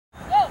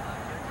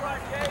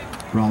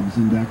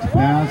Robinson back to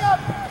pass.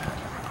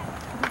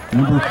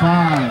 Number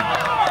 5,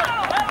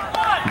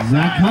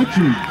 Zach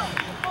Hutchins.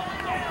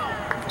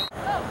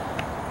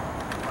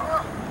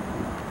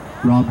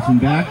 Robinson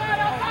back.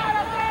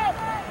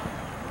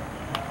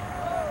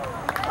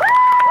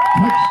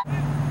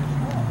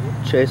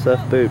 Chase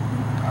left boot.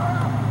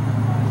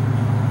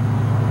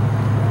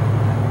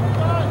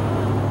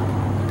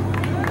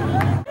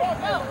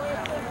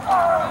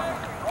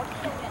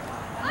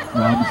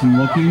 Robinson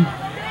looking.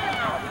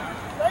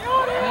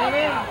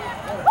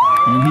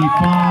 And he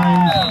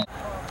finds.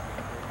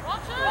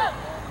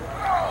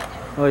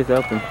 Oh, he's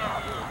open.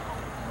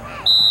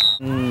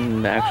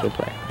 The actual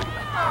play,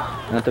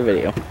 not the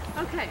video.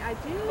 Okay, I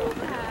do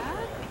have.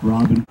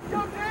 Robinson.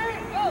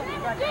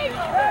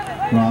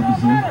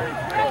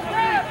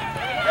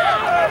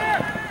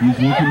 He's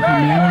looking for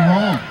Marin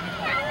Hall.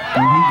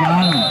 And he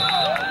got him.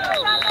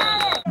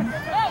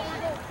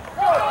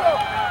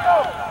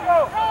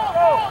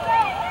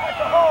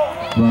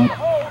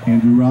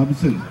 Andrew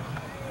Robinson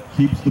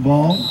keeps the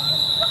ball.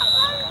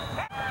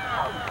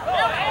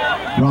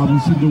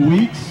 Robinson to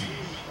Weeks.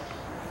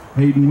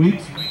 Hayden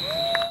Weeks.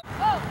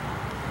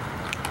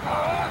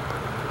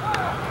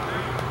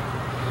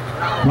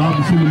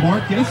 Robinson to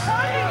Marcus.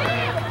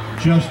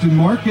 Justin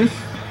Marcus.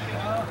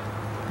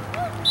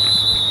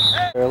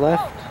 They're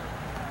left.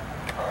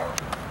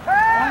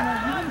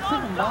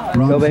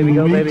 Robinson Go baby,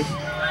 go Weeks. baby.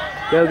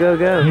 Go, go,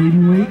 go.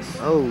 Hayden Weeks.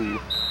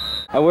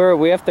 Oh.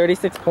 We have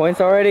 36 points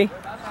already?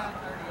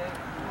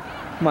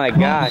 My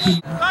gosh.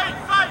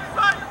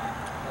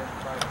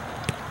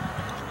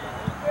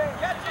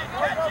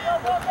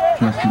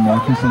 Justin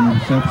Marcus on the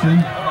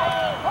reception.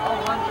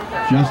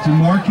 Justin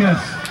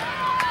Marcus.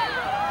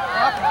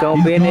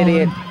 Don't be an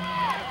idiot.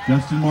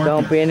 Justin Marcus.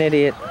 Don't be an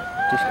idiot.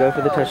 Just go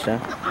for the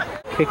touchdown.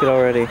 Kick it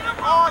already.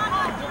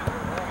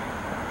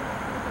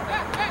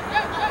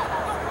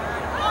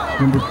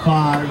 Number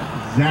 5,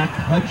 Zach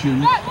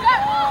Hutchins.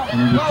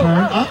 And a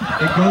return up.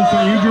 It goes to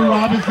Andrew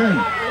Robinson.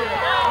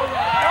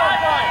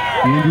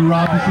 Andrew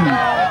Robinson.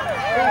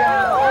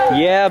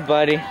 Yeah,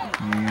 buddy.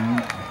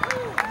 And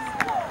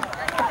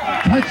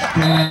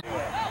touchdown.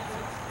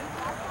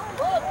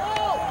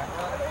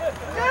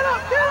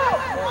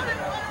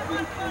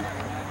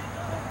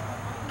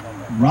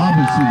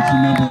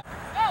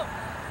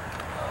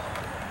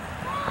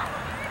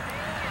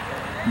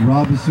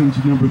 Robinson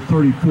to number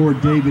 34,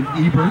 David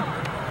Ebert.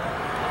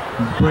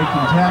 He's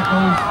breaking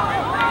tackles.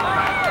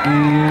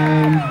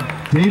 And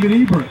David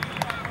Ebert.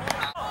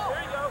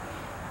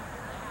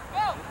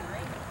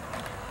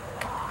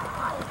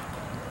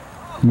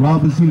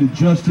 Robinson to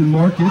Justin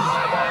Marcus.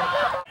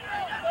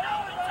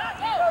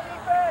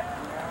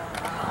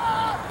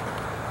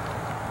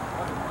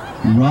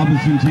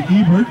 Robinson to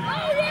Ebert.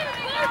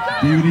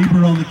 David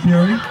Ebert on the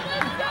carry.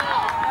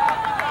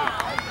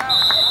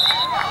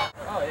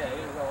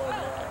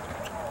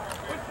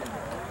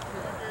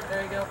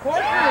 There you go.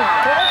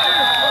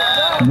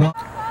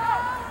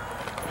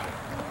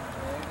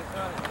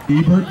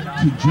 Ebert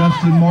to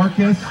Justin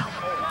Marcus.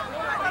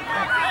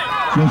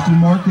 Justin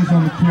Marcus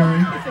on the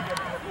carry.